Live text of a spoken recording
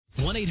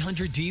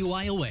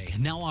1-800-DUI-AWAY,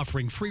 now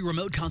offering free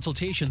remote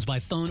consultations by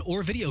phone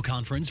or video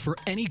conference for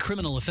any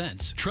criminal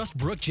offense. Trust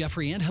Brooke,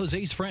 Jeffrey, and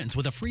Jose's friends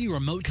with a free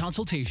remote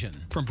consultation.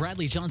 From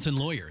Bradley Johnson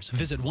Lawyers,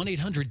 visit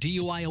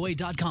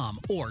 1-800-DUI-AWAY.com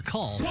or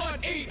call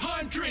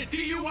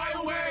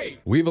 1-800-DUI-AWAY.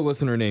 We have a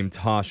listener named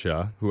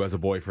Tasha who has a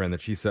boyfriend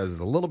that she says is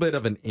a little bit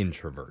of an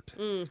introvert.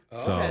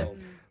 So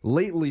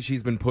lately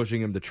she's been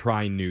pushing him to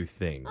try new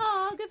things.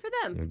 Oh, good for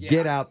them.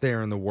 Get out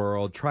there in the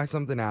world, try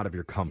something out of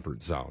your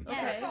comfort zone.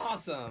 Yeah. That's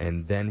awesome.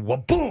 And then,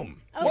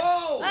 boom!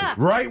 Whoa!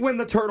 Right when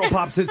the turtle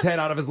pops his head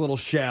out of his little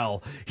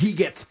shell, he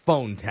gets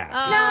phone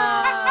tapped.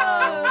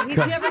 No! He's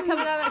never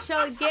coming out of that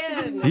shell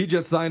again. He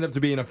just signed up to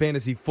be in a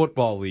fantasy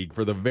football league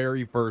for the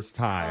very first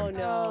time. Oh,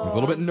 no. He's a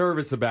little bit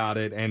nervous about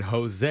it, and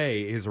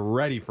Jose is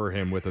ready for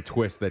him with a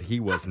twist that he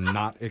was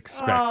not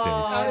expecting.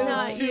 That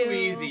not was too you.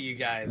 easy, you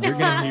guys. You're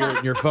going to hear it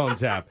in your phone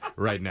tap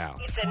right now.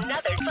 It's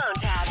another phone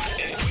tap.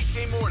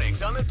 Weekday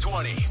mornings on the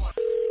 20s.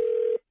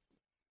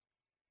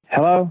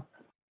 Hello?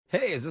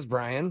 Hey, is this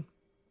Brian?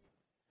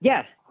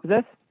 Yes. Who's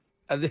this?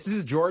 This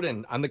is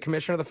Jordan. I'm the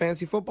commissioner of the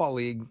Fantasy Football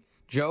League.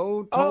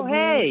 Joe Oh, told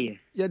hey. me.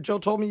 Yeah, Joe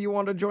told me you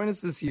wanted to join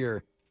us this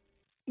year.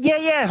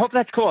 Yeah. Hope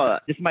that's cool.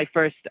 This is my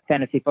first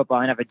fantasy football.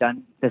 I've never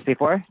done this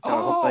before. So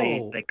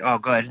hopefully, good.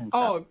 and stuff.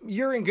 Oh,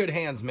 you're in good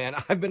hands, man.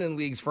 I've been in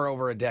leagues for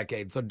over a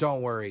decade, so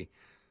don't worry.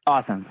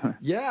 Awesome.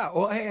 Yeah,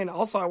 well, hey, and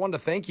also I wanted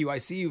to thank you. I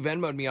see you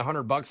Venmoed me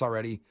 $100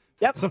 already.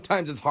 Yep.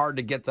 Sometimes it's hard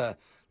to get the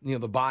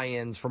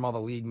buy-ins from all the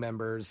league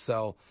members.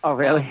 So, Oh,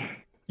 really?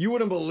 you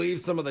wouldn't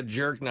believe some of the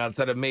jerk nuts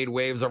that have made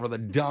waves over the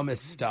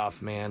dumbest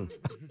stuff, man.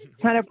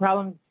 What kind of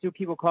problems do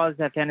people cause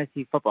at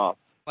fantasy football?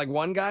 Like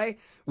one guy,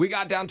 we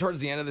got down towards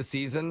the end of the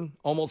season,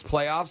 almost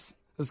playoffs.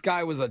 This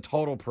guy was a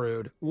total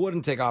prude.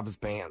 Wouldn't take off his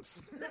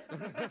pants.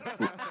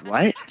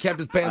 What? Kept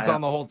his pants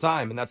on the whole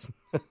time, and that's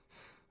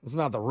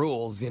not the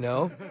rules,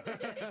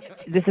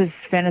 This is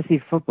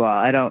fantasy football.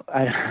 I don't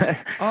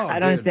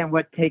dude. understand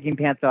what taking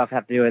pants off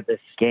have to do with this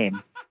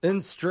game. In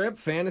strip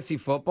fantasy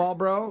football,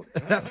 bro,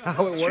 that's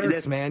how it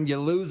works, man. You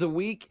lose a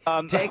week,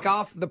 take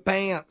off the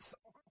pants.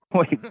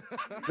 Wait,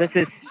 this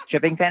is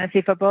stripping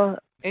fantasy football?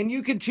 And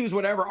you can choose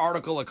whatever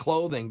article of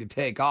clothing to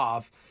take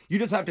off. You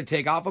just have to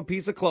take off a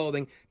piece of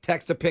clothing,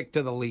 text a pic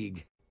to the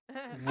league.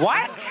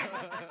 What?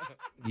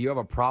 You have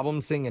a problem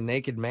seeing a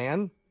naked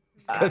man?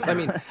 Because,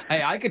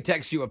 hey, I could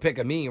text you a pic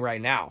of me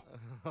right now.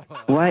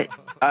 What?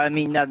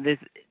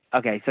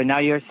 Okay, so now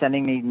you're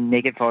sending me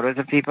naked photos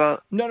of people?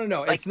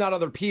 No. It's not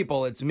other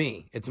people. It's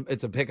me.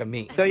 It's a pic of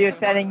me. So you're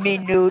sending me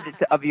nudes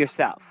of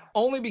yourself?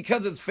 Only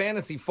because it's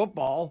fantasy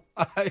football.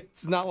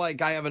 It's not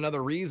like I have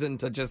another reason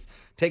to just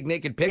take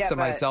naked pics of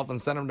myself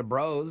and send them to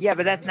bros. Yeah,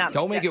 but that's not...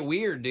 Don't make it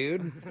weird,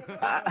 dude.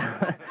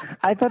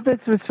 I thought this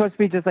was supposed to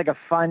be just like a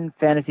fun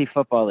fantasy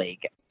football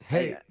league.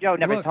 Hey, Joe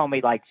never look, told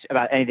me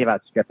about anything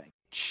about stripping.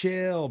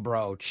 Chill,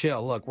 bro.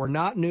 Chill. Look, we're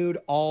not nude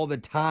all the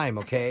time,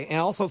 okay? And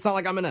also, it's not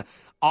like I'm going to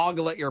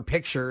ogle at your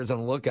pictures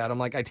and look at them.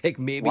 Like, I take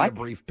maybe a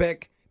brief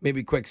pic, maybe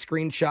a quick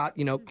screenshot,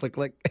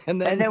 click.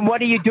 And then what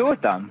do you do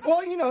with them?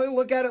 Well,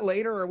 look at it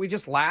later, or we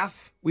just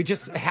laugh. We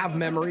just have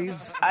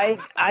memories.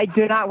 I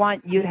do not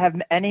want you to have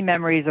any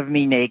memories of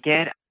me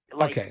naked.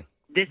 Okay.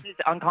 This is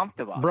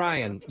uncomfortable.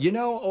 Brian,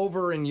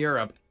 over in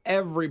Europe,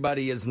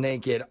 everybody is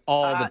naked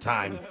all the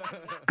time.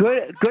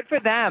 Good for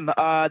them.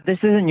 This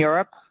is in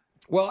Europe.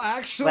 Well,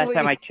 actually, last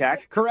time I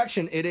checked.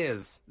 Correction, it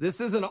is. This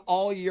is an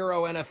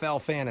all-Euro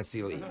NFL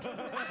fantasy league.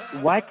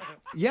 What?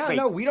 Yeah, Wait.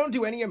 no, we don't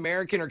do any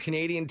American or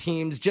Canadian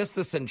teams, just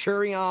the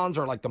Centurions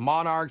or like the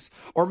Monarchs,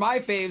 or my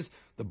faves,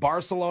 the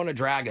Barcelona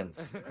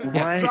Dragons.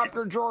 Yeah, drop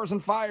your drawers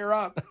and fire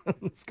up.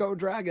 Let's go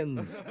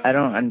Dragons. I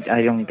don't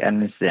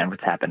understand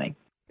what's happening.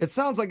 It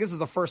sounds like this is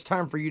the first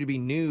time for you to be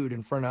nude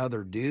in front of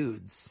other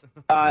dudes.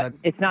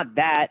 It's not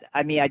that.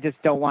 I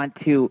just don't want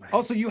to.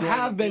 Oh, so you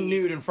have been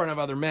nude in front of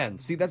other men.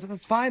 See,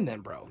 that's fine then,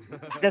 bro.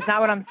 That's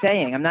not what I'm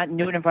saying. I'm not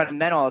nude in front of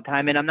men all the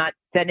time, and I'm not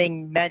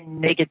sending men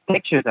naked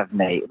pictures of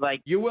me.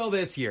 You will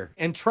this year,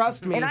 and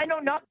trust me. And I know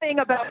nothing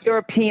about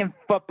European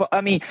football.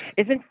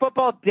 Isn't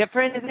football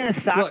different? Isn't it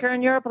soccer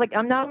in Europe?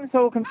 I'm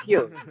so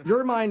confused.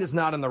 Your mind is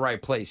not in the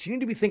right place. You need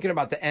to be thinking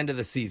about the end of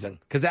the season,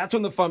 because that's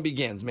when the fun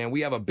begins, man.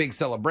 We have a big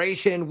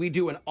celebration. We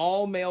do an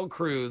all-male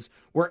cruise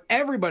where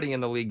everybody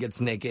in the league gets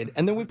naked,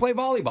 and then we play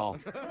volleyball.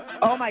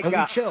 Oh, my God.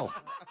 And we chill.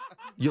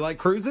 You like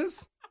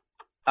cruises?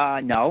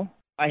 No.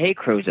 I hate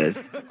cruises.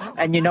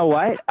 And you know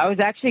what? I was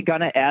actually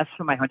going to ask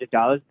for my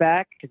 $100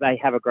 back because I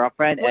have a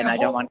girlfriend and I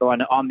don't want to go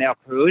on an all-male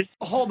cruise.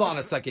 Hold on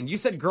a second. You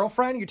said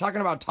girlfriend? You're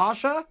talking about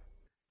Tasha?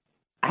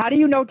 How do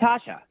you know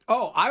Tasha?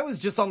 Oh, I was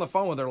just on the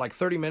phone with her like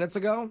 30 minutes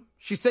ago.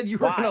 She said you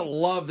were going to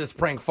love this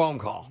prank phone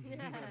call.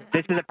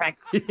 This is a prank.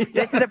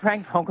 This is a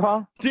prank phone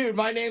call? Dude,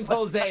 my name's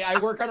Jose. I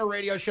work on a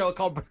radio show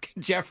called Brooke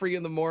and Jeffrey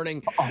in the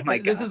Morning. Oh, my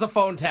God. This is a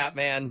phone tap,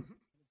 man.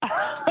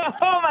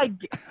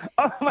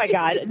 Oh, my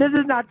God. This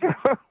is not true.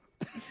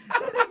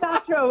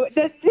 Not true.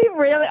 Did she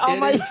really? Oh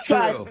my It is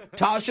God. true.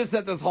 Tasha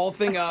set this whole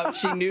thing up.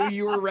 She knew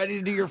you were ready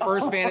to do your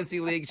first fantasy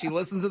league. She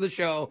listened to the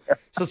show,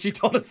 so she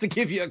told us to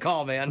give you a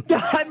call, man.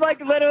 I'm like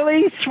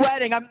literally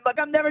sweating. I'm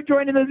never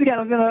joining this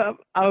again.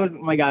 Oh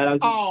my God.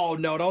 Oh,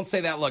 no, don't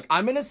say that. Look,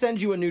 I'm going to send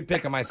you a nude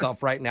pic of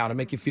myself right now to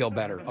make you feel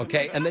better,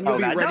 okay? And then you'll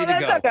be ready to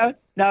go. All good.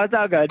 No, it's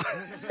all good.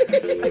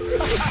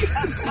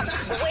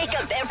 Wake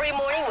up every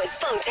morning with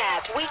phone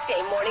taps.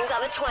 Weekday mornings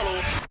on the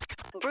 20s.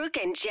 Brooke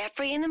and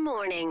Jeffrey in the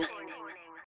morning.